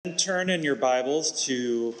turn in your Bibles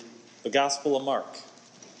to the Gospel of Mark,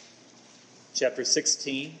 chapter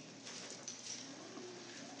 16.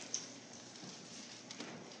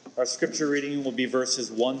 Our scripture reading will be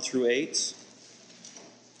verses 1 through 8.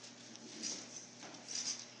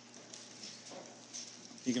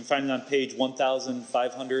 You can find it on page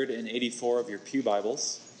 1584 of your pew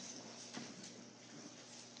Bibles.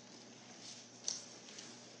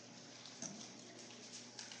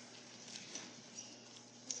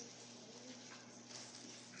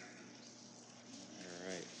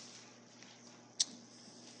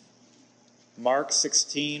 Mark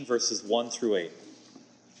 16, verses 1 through 8.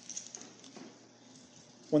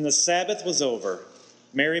 When the Sabbath was over,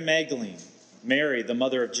 Mary Magdalene, Mary the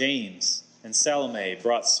mother of James, and Salome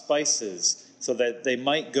brought spices so that they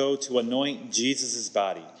might go to anoint Jesus'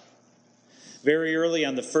 body. Very early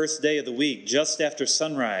on the first day of the week, just after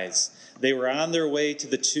sunrise, they were on their way to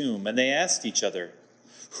the tomb, and they asked each other,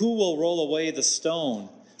 "Who will roll away the stone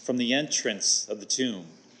from the entrance of the tomb?"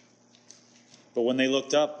 But when they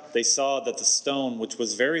looked up, they saw that the stone, which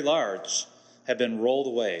was very large, had been rolled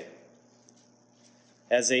away.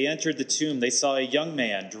 As they entered the tomb, they saw a young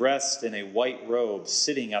man dressed in a white robe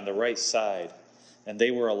sitting on the right side, and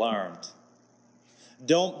they were alarmed.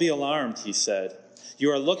 "Don't be alarmed," he said.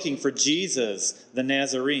 "You are looking for Jesus, the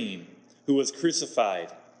Nazarene, who was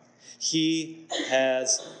crucified. He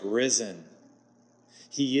has risen.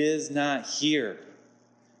 He is not here.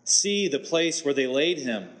 See the place where they laid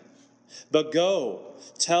him. But go,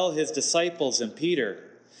 tell his disciples and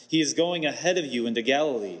Peter, he is going ahead of you into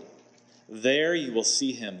Galilee. There you will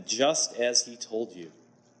see him, just as he told you."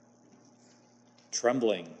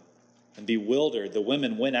 Trembling and bewildered, the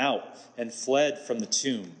women went out and fled from the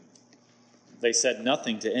tomb. They said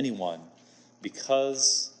nothing to anyone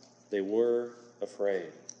because they were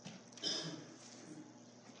afraid.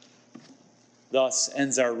 Thus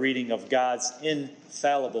ends our reading of God's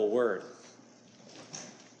infallible word.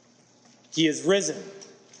 He is risen.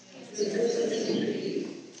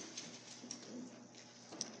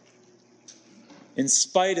 In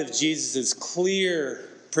spite of Jesus' clear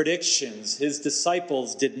predictions, his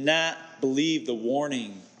disciples did not believe the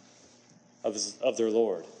warning of their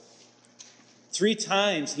Lord. 3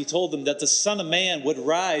 times he told them that the Son of Man would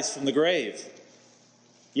rise from the grave.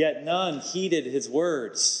 Yet none heeded his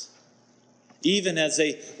words. Even as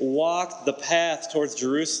they walked the path towards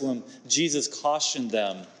Jerusalem, Jesus cautioned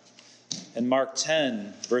them in Mark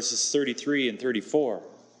 10, verses 33 and 34.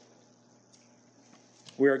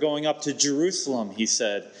 "We are going up to Jerusalem," he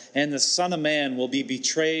said, "and the Son of Man will be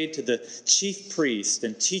betrayed to the chief priests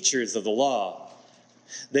and teachers of the law.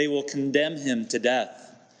 They will condemn him to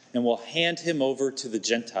death and will hand him over to the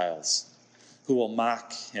Gentiles, who will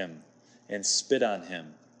mock him and spit on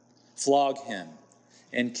him, flog him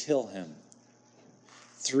and kill him.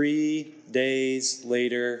 3 days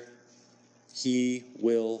later, he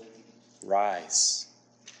will rise."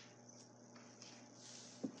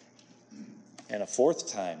 And a 4th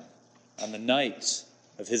time, on the night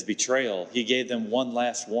of his betrayal, he gave them one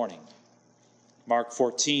last warning. Mark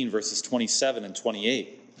 14, verses 27 and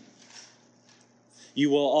 28.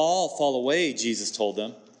 "You will all fall away," Jesus told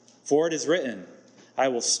them, "for it is written, 'I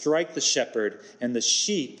will strike the shepherd, and the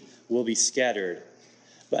sheep will be scattered.'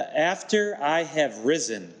 But after I have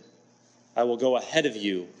risen, I will go ahead of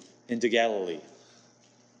you into Galilee."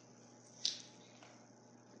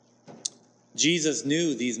 Jesus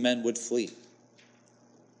knew these men would flee,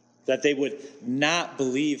 that they would not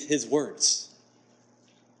believe his words.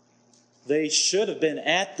 They should have been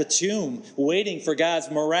at the tomb waiting for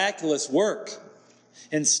God's miraculous work.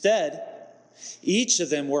 Instead, each of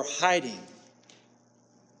them were hiding,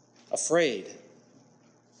 afraid,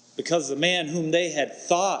 because the man whom they had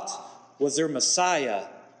thought was their Messiah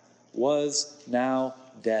was now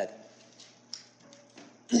dead.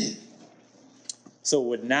 So it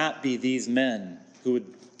would not be these men who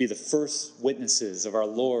would be the first witnesses of our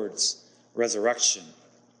Lord's resurrection.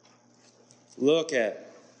 Look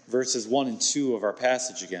at verses 1 and 2 of our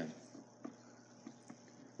passage again.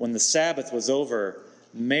 "When the Sabbath was over,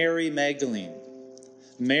 Mary Magdalene,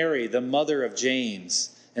 Mary the mother of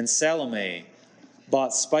James, and Salome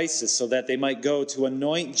bought spices so that they might go to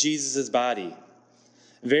anoint Jesus' body.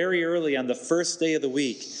 Very early on the first day of the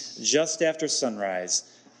week, just after sunrise,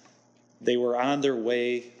 they were on their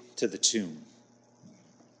way to the tomb."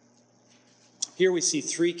 Here we see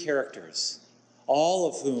 3 characters, all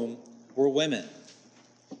of whom were women.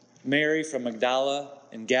 Mary from Magdala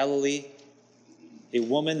in Galilee, a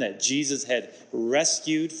woman that Jesus had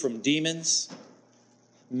rescued from demons.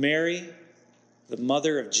 Mary, the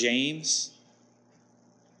mother of James.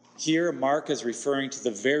 Here, Mark is referring to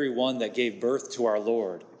the very one that gave birth to our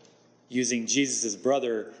Lord, using Jesus'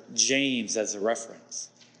 brother James as a reference.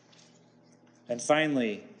 And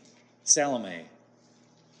finally, Salome,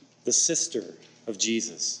 the sister of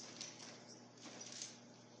Jesus.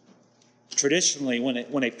 Traditionally,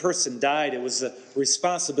 when a person died, it was the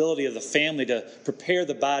responsibility of the family to prepare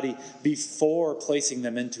the body before placing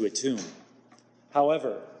them into a tomb.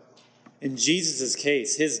 However, in Jesus'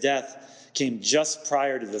 case, his death came just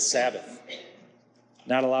prior to the Sabbath,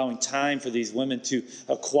 not allowing time for these women to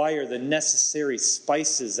acquire the necessary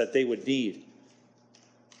spices that they would need.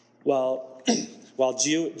 While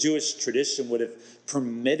Jewish tradition would have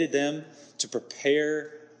permitted them to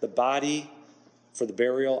prepare the body for the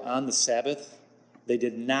burial on the Sabbath, they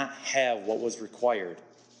did not have what was required.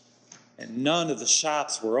 And none of the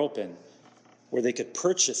shops were open where they could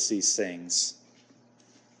purchase these things.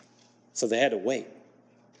 So they had to wait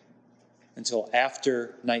until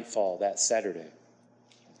after nightfall that Saturday.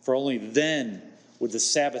 For only then would the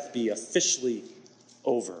Sabbath be officially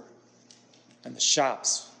over and the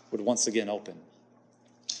shops would once again open.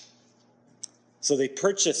 So they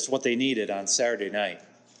purchased what they needed on Saturday night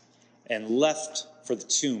and left for the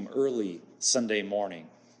tomb early Sunday morning,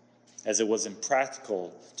 as it was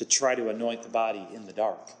impractical to try to anoint the body in the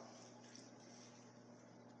dark.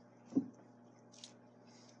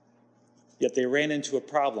 Yet they ran into a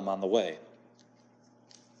problem on the way.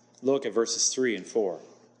 Look at verses 3 and 4.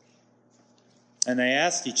 And they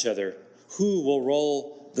asked each other, "Who will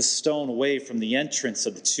roll the stone away from the entrance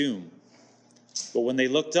of the tomb?" But when they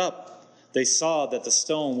looked up, they saw that the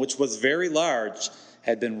stone, which was very large,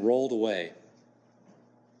 had been rolled away.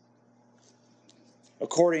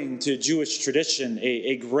 According to Jewish tradition,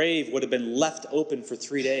 a grave would have been left open for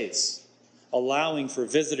 3 days, allowing for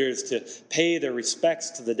visitors to pay their respects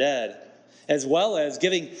to the dead, as well as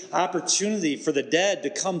giving opportunity for the dead to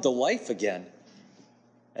come to life again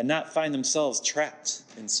and not find themselves trapped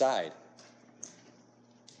inside.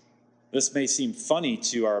 This may seem funny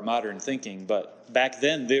to our modern thinking, but back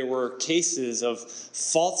then there were cases of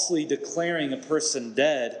falsely declaring a person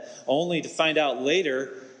dead only to find out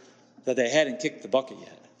later that they hadn't kicked the bucket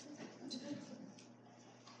yet.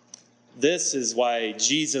 This is why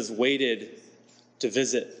Jesus waited to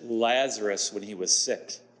visit Lazarus when he was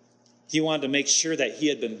sick. He wanted to make sure that he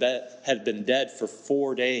had been dead for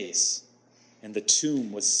 4 days, and the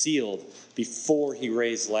tomb was sealed before he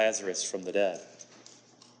raised Lazarus from the dead.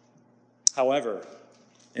 However,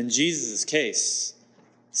 in Jesus' case,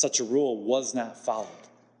 such a rule was not followed.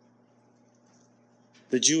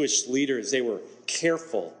 The Jewish leaders, they were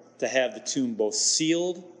careful to have the tomb both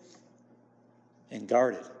sealed and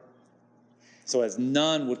guarded, so as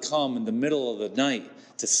none would come in the middle of the night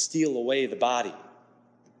to steal away the body.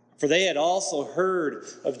 For they had also heard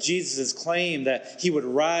of Jesus' claim that he would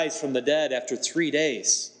rise from the dead after 3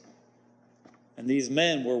 days. And these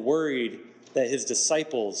men were worried that his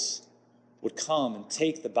disciples would come and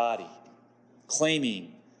take the body,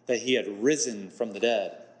 claiming that he had risen from the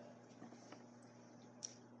dead.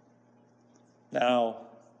 Now,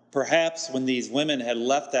 perhaps when these women had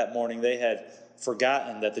left that morning, they had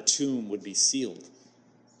forgotten that the tomb would be sealed.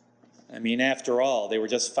 I mean, after all, they were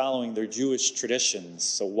just following their Jewish traditions,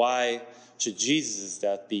 so why should Jesus'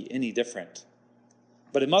 death be any different?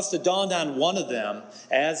 But it must have dawned on one of them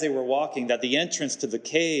as they were walking that the entrance to the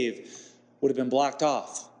cave would have been blocked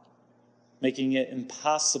off, making it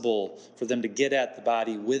impossible for them to get at the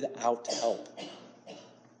body without help.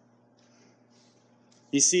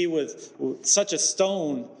 You see, with such a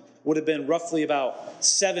stone would have been roughly about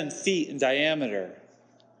 7 feet in diameter.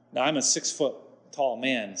 Now, I'm a 6-foot tall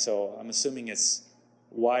man, so I'm assuming it's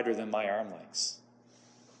wider than my arm lengths.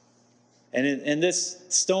 And this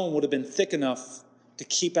stone would have been thick enough to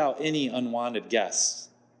keep out any unwanted guests.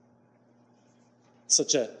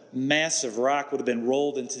 Such a massive rock would have been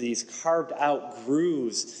rolled into these carved out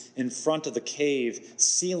grooves in front of the cave,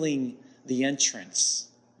 sealing the entrance.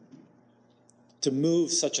 To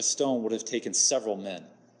move such a stone would have taken several men.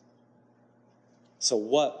 So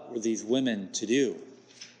what were these women to do?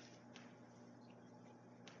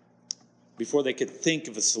 Before they could think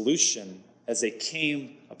of a solution, as they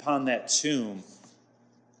came upon that tomb,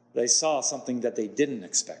 they saw something that they didn't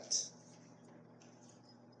expect.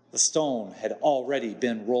 The stone had already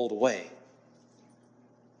been rolled away.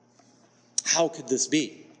 How could this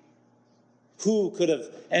be? Who could have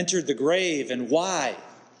entered the grave and why?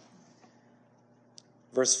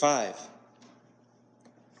 Verse 5.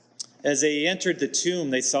 As they entered the tomb,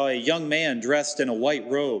 they saw a young man dressed in a white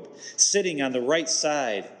robe, sitting on the right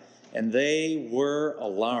side, and they were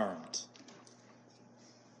alarmed.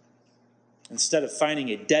 Instead of finding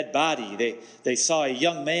a dead body, they saw a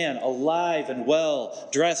young man alive and well,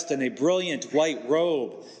 dressed in a brilliant white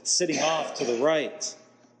robe, sitting off to the right.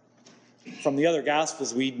 From the other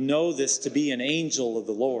Gospels, we know this to be an angel of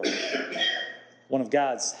the Lord, one of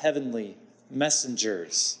God's heavenly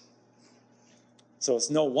messengers. So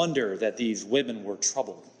it's no wonder that these women were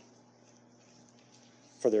troubled,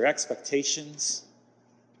 for their expectations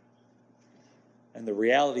and the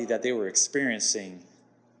reality that they were experiencing,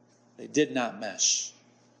 they did not mesh.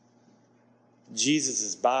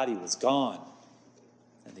 Jesus' body was gone,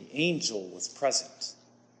 and the angel was present.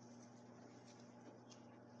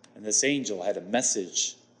 And this angel had a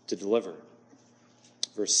message to deliver.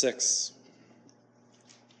 Verse 6.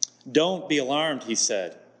 "Don't be alarmed," he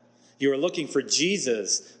said. "You are looking for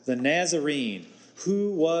Jesus, the Nazarene,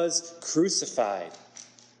 who was crucified.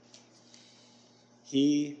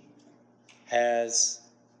 He has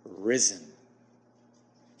risen.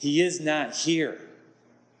 He is not here.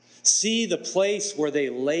 See the place where they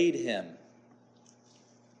laid him."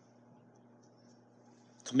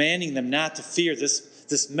 Commanding them not to fear,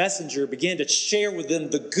 this messenger began to share with them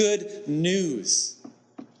the good news.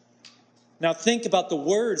 Now think about the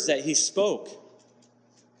words that he spoke.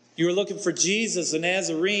 You were looking for Jesus, the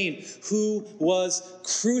Nazarene, who was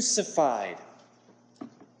crucified.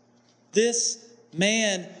 This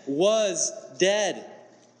man was dead.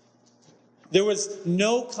 There was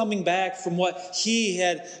no coming back from what he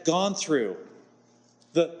had gone through.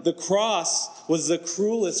 The cross was the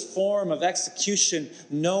cruelest form of execution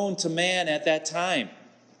known to man at that time.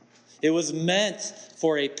 It was meant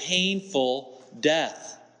for a painful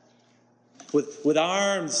death. With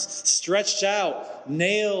arms stretched out,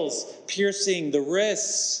 nails piercing the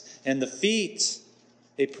wrists and the feet,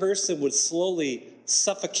 a person would slowly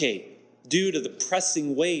suffocate due to the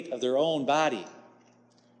pressing weight of their own body.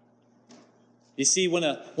 You see, when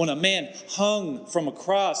a man hung from a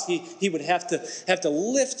cross, he would have to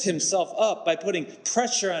lift himself up by putting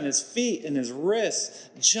pressure on his feet and his wrists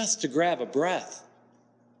just to grab a breath.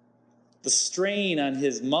 The strain on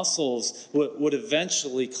his muscles would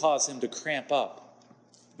eventually cause him to cramp up,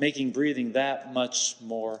 making breathing that much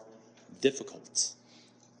more difficult.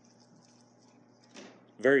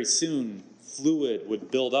 Very soon, fluid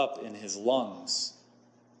would build up in his lungs,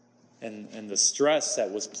 and the stress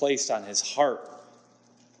that was placed on his heart,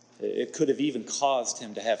 it could have even caused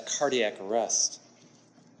him to have cardiac arrest.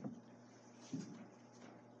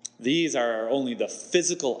 These are only the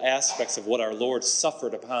physical aspects of what our Lord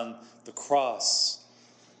suffered upon the cross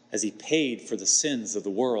as he paid for the sins of the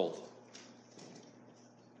world.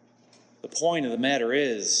 The point of the matter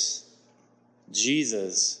is,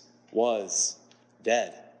 Jesus was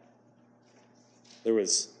dead. There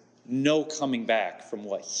was no coming back from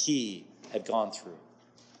what he had gone through.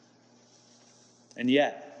 And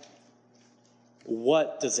yet,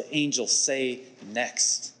 what does the angel say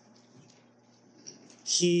next?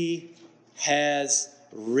 He has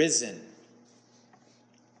risen.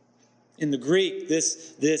 In the Greek,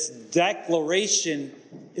 this declaration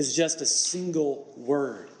is just a single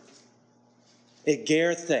word.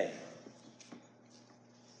 Egerthe.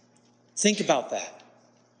 Think about that.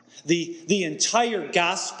 The entire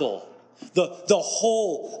gospel, the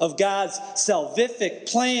whole of God's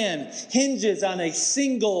salvific plan hinges on a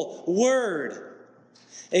single word.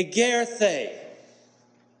 Egerthe.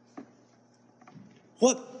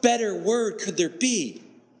 What better word could there be?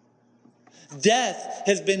 Death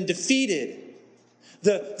has been defeated.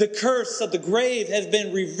 The curse of the grave has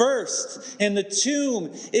been reversed, and the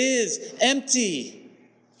tomb is empty.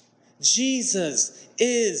 Jesus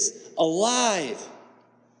is alive.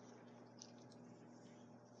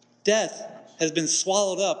 Death has been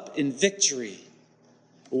swallowed up in victory.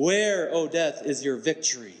 Where, O death, is your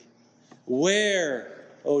victory? Where,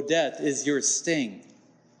 O death, is your sting?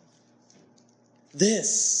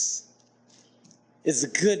 This is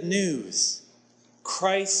the good news.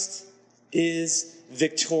 Christ is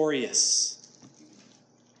victorious.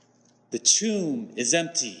 The tomb is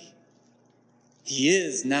empty. He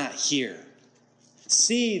is not here.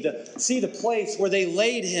 See the place where they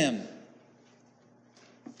laid him.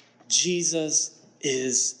 Jesus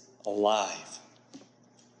is alive.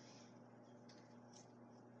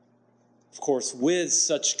 Of course, with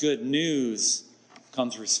such good news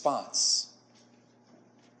comes response.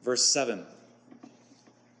 Verse 7.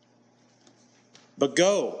 But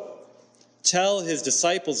go, tell his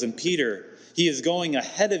disciples and Peter, he is going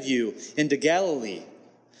ahead of you into Galilee.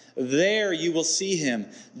 There you will see him,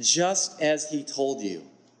 just as he told you.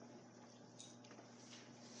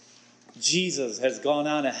 Jesus has gone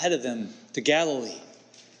on ahead of them to Galilee,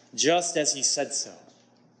 just as he said so.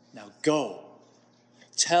 Now go.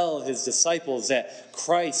 Tell his disciples that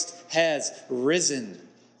Christ has risen.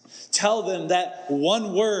 Tell them that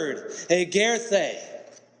one word, egerthe.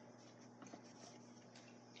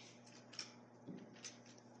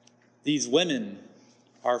 These women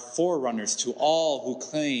are forerunners to all who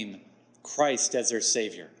claim Christ as their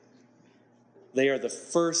Savior. They are the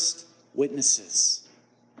first witnesses.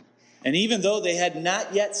 And even though they had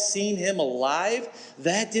not yet seen him alive,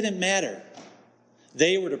 that didn't matter.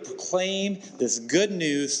 They were to proclaim this good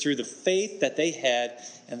news through the faith that they had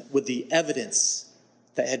and with the evidence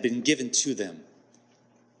that had been given to them.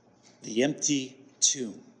 The empty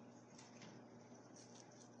tomb.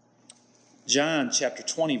 John chapter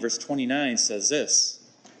 20, verse 29 says this.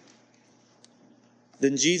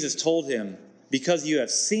 Then Jesus told him, because you have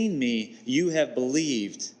seen me, you have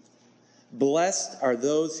believed. Blessed are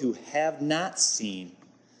those who have not seen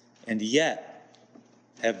and yet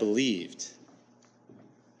have believed.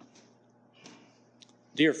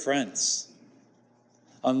 Dear friends,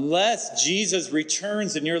 unless Jesus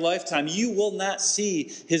returns in your lifetime, you will not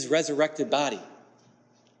see his resurrected body.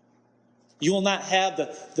 You will not have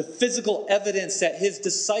the physical evidence that his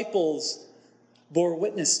disciples bore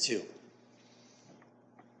witness to.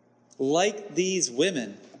 Like these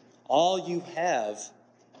women, all you have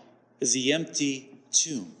is the empty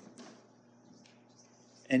tomb.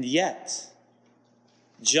 And yet,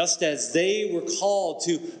 just as they were called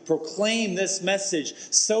to proclaim this message,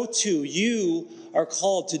 so too you are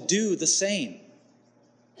called to do the same.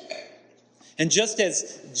 And just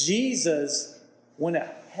as Jesus went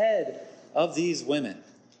ahead of these women,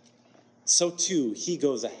 so too he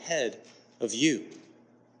goes ahead of you.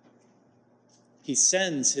 He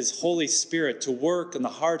sends his Holy Spirit to work in the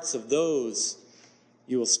hearts of those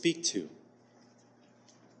you will speak to.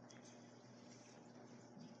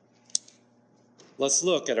 Let's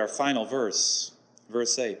look at our final verse,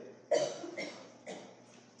 verse 8.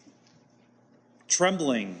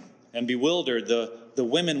 Trembling and bewildered, the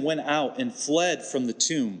women went out and fled from the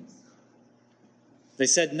tomb. They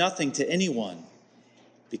said nothing to anyone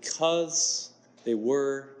because they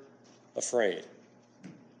were afraid.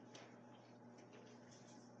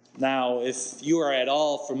 Now, if you are at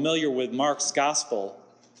all familiar with Mark's gospel,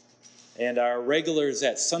 and our regulars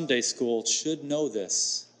at Sunday school should know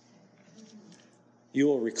this, you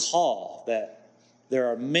will recall that there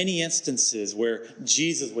are many instances where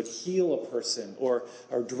Jesus would heal a person or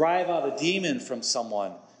drive out a demon from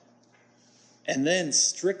someone and then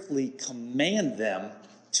strictly command them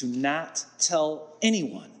to not tell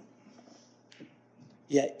anyone.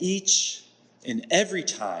 Yet each and every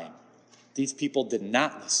time, these people did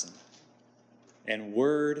not listen, and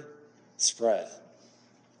word spread.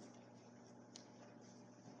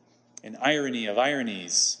 An irony of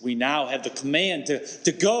ironies, we now have the command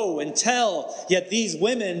to go and tell, yet these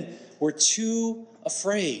women were too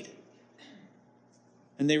afraid,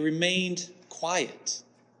 and they remained quiet.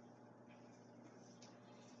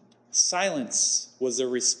 Silence was their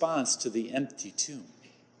response to the empty tomb.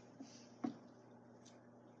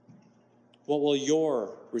 What will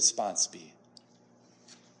your response be?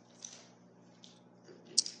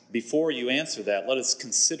 Before you answer that, let us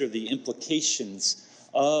consider the implications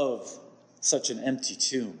of such an empty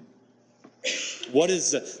tomb. What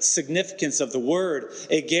is the significance of the word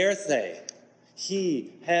egerthe?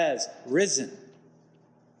 He has risen.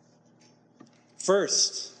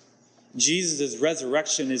 First, Jesus'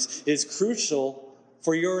 resurrection is crucial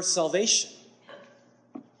for your salvation.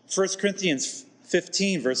 1 Corinthians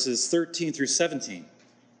 15, verses 13 through 17.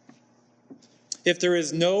 If there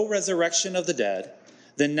is no resurrection of the dead,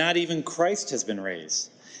 then not even Christ has been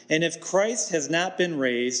raised. And if Christ has not been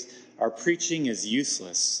raised, our preaching is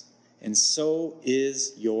useless, and so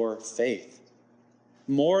is your faith.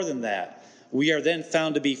 More than that, we are then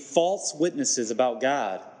found to be false witnesses about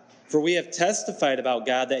God. For we have testified about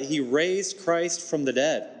God that he raised Christ from the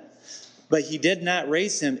dead. But he did not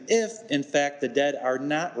raise him if, in fact, the dead are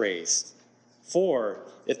not raised. For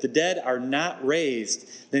if the dead are not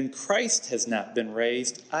raised, then Christ has not been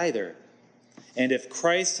raised either. And if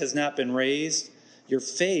Christ has not been raised, your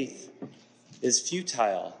faith is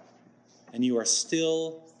futile, and you are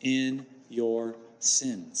still in your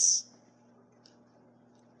sins.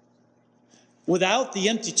 Without the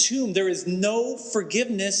empty tomb, there is no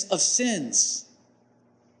forgiveness of sins.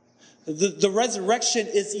 The resurrection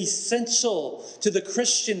is essential to the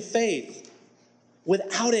Christian faith.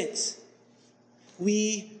 Without it,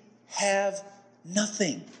 we have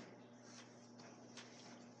nothing.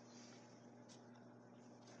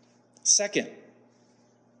 Second,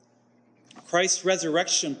 Christ's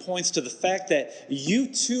resurrection points to the fact that you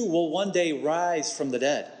too will one day rise from the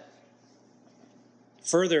dead.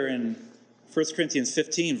 Further in 1 Corinthians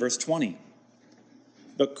 15, verse 20.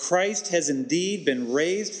 But Christ has indeed been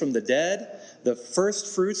raised from the dead, the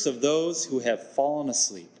first fruits of those who have fallen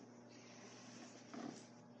asleep.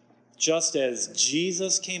 Just as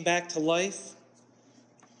Jesus came back to life,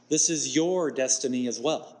 this is your destiny as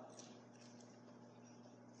well.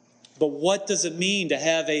 But what does it mean to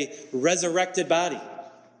have a resurrected body?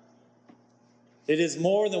 It is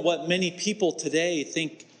more than what many people today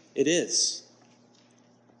think it is.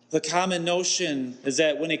 The common notion is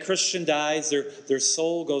that when a Christian dies, their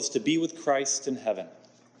soul goes to be with Christ in heaven.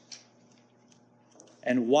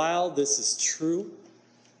 And while this is true,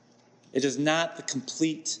 it is not the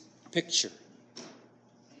complete picture.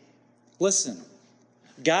 Listen,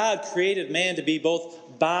 God created man to be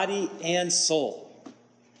both body and soul.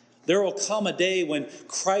 There will come a day when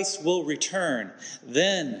Christ will return.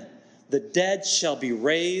 Then the dead shall be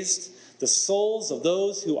raised. The souls of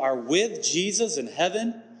those who are with Jesus in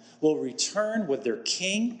heaven will return with their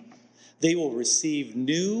King. They will receive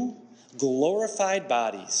new, glorified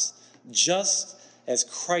bodies, just as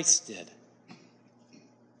Christ did.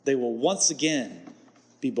 They will once again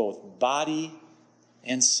be both body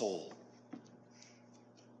and soul.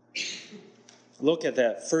 Look at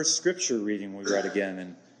that first scripture reading we read again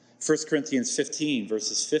in 1 Corinthians 15,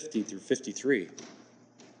 verses 50 through 53.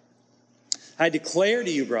 I declare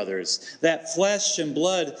to you, brothers, that flesh and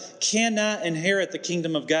blood cannot inherit the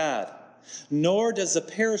kingdom of God, nor does the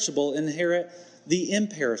perishable inherit the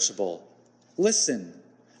imperishable. Listen,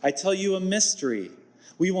 I tell you a mystery.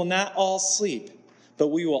 We will not all sleep, but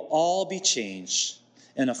we will all be changed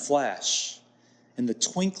in a flash, in the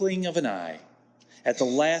twinkling of an eye, at the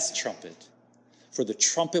last trumpet. For the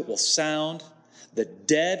trumpet will sound, the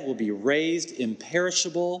dead will be raised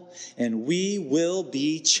imperishable, and we will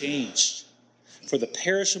be changed. For the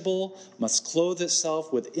perishable must clothe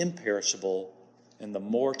itself with imperishable, and the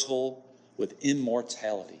mortal with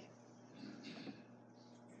immortality.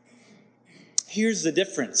 Here's the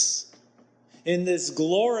difference. In this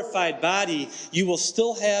glorified body, you will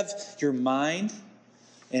still have your mind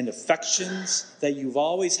and affections that you've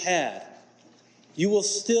always had. You will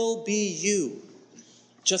still be you,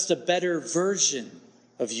 just a better version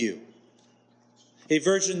of you. A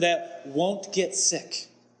version that won't get sick.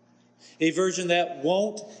 A version that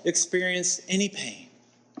won't experience any pain.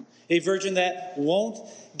 A version that won't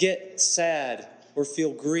get sad or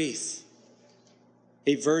feel grief.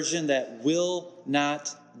 A version that will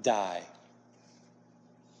not die.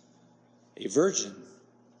 A version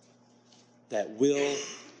that will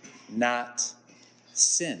not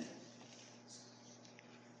sin.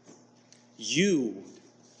 You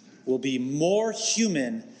will be more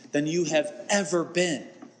human than you have ever been.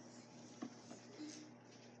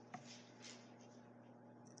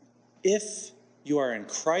 If you are in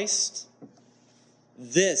Christ,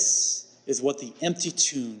 this is what the empty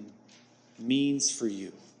tomb means for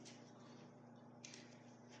you.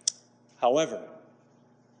 However,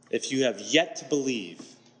 if you have yet to believe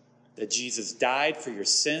that Jesus died for your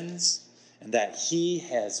sins and that he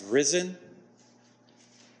has risen,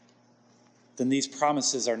 then these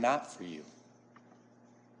promises are not for you.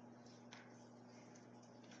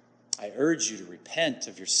 I urge you to repent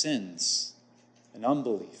of your sins and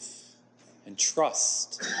unbelief and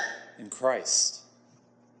trust in Christ.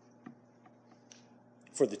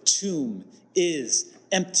 For the tomb is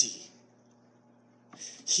empty.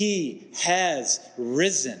 He has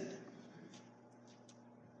risen.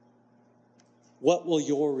 What will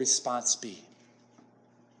your response be?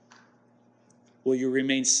 Will you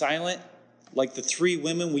remain silent like the three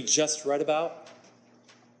women we just read about?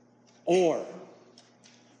 Or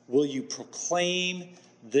will you proclaim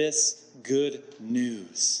this good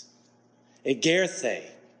news? Egerthe,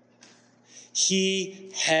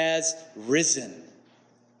 he has risen.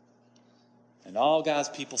 And all God's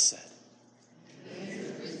people said,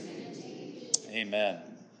 Amen.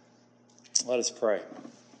 Let us pray.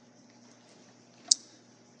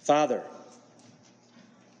 Father,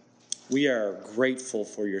 we are grateful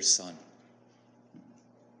for your Son.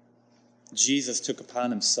 Jesus took upon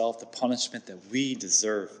himself the punishment that we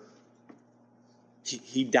deserve.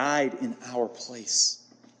 He died in our place.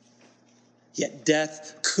 Yet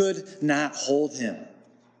death could not hold him.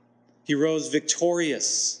 He rose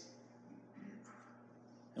victorious.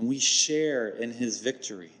 And we share in his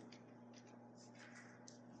victory.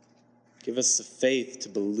 Give us the faith to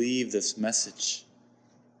believe this message.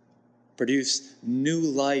 Produce new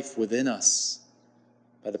life within us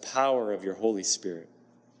by the power of your Holy Spirit.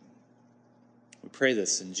 We pray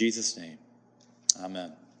this in Jesus' name.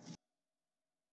 Amen.